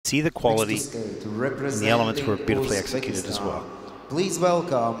see the quality, and the elements were beautifully executed as well. Please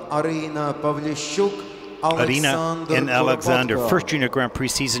welcome Arina, Pavlishchuk, Arina and Alexandr, first Junior Grand Prix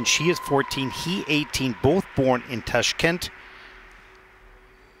season. She is 14, he 18, both born in Tashkent.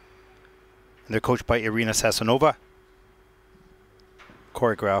 And they're coached by Irina Sasanova,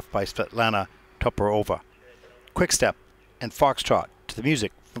 choreographed by Svetlana Toporova. Quick step and foxtrot to the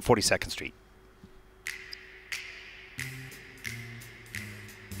music from 42nd Street.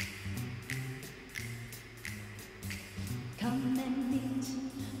 Come and meet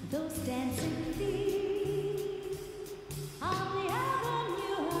those dancing feet on the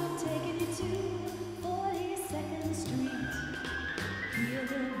avenue I'm taking you to 42nd Street. Hear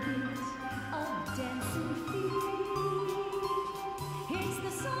the beat of dancing feet. It's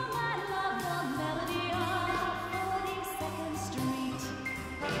the song I love, the melody of 42nd Street.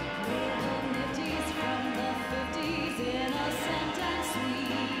 Where the nifties from the 50s, innocent and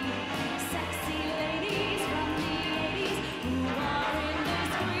sweet, sexy ladies from the 80s who are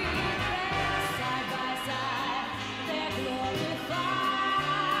indiscreet. They're side by side, they're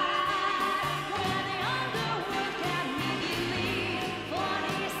glorified. Where the underworld can meet you lead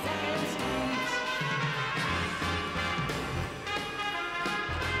 42nd Street.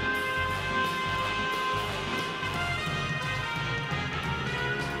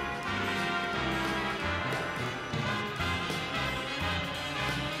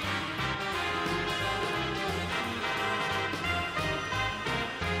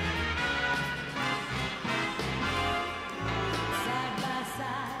 Side by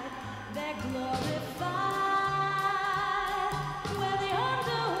side, they're glorified. Where the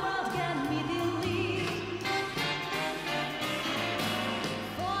underworld can meet the lead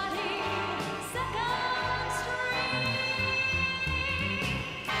 42nd Street.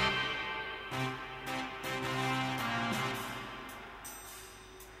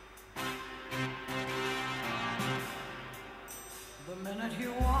 The minute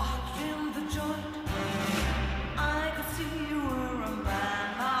you walked in the joint, I could see you were a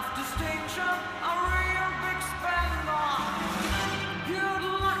man of distinction, a real big spender. Good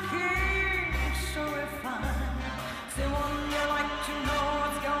looking, so refined. Say, wouldn't you like to know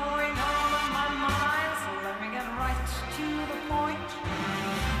what's going on in my mind? So let me get right to the point.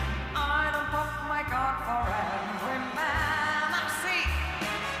 I don't pop my cock for every man I see.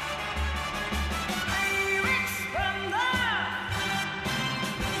 A big spender.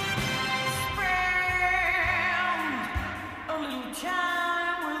 Spend a little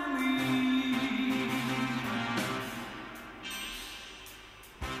time with me.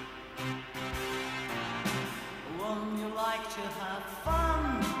 Wouldn't you like to have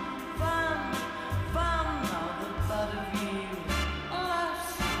fun, fun, fun? Now the thought of you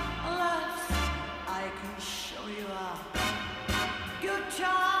laughs, laughs. I can show you a good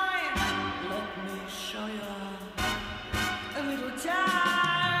time. Let me show you a little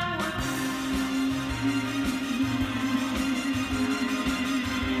time with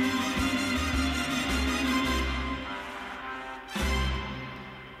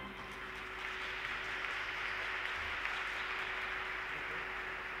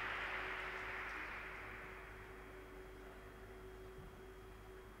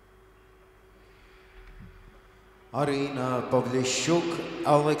Arina, Pavlishchuk,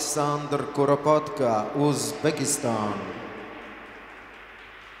 Alexandr, Kuropatka, Uzbekistan.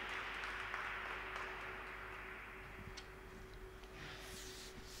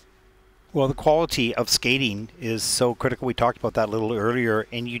 Well, the quality of skating is so critical. We talked about that a little earlier,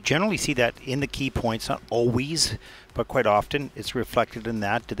 and you generally see that in the key points, not always, but quite often it's reflected in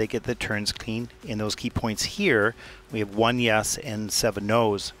that. Did they get the turns clean in those key points here? We have 1 yes and 7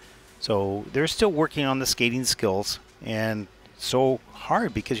 no's. So they're still working on the skating skills, and it's so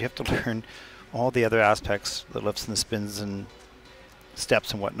hard because you have to learn all the other aspects, the lifts and the spins and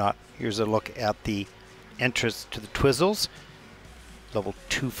steps and whatnot. Here's a look at the entrance to the twizzles. Level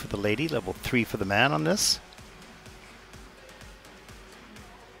 2 for the lady, level 3 for the man on this.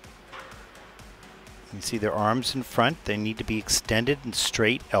 You see their arms in front. They need to be extended and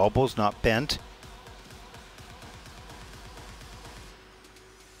straight, elbows not bent.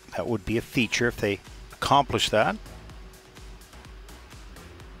 That would be a feature if they accomplish that.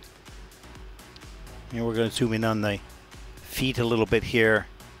 And we're going to zoom in on the feet a little bit here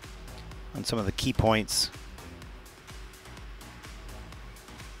on some of the key points.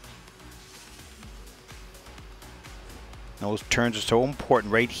 Those turns are so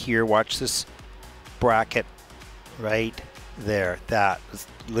important right here. Watch this bracket right there. That was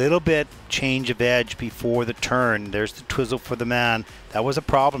a little bit change of edge before the turn. There's the twizzle for the man. That was a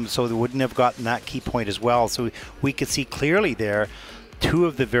problem, so they wouldn't have gotten that key point as well. So we could see clearly there two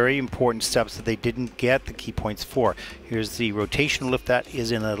of the very important steps that they didn't get the key points for. Here's the rotational lift that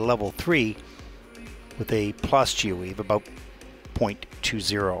is in a level 3 with a plus GOE of about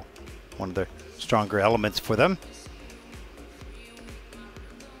 0.20, one of the stronger elements for them.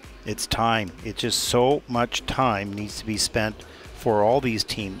 It's time. It's just so much time needs to be spent for all these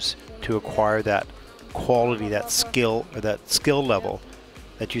teams to acquire that quality, that skill, or that skill level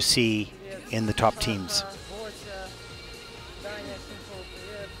that you see in the top teams.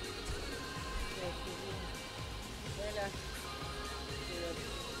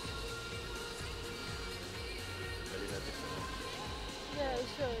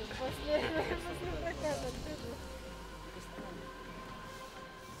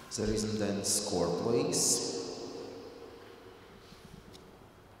 The rhythm dance score, please.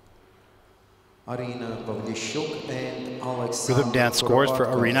 Arina, Pavlishchuk and Alexandr. Rhythm dance scores for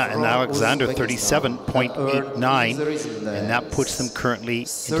Arina and Alexandr, 37.89, and that puts them currently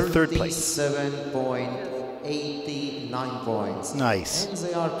into third place. 37.89 points. Nice. And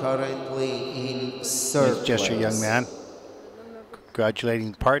they are currently in third Nice gesture, place. young man.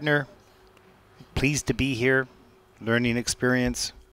 Congratulating the partner. Pleased to be here. Learning experience.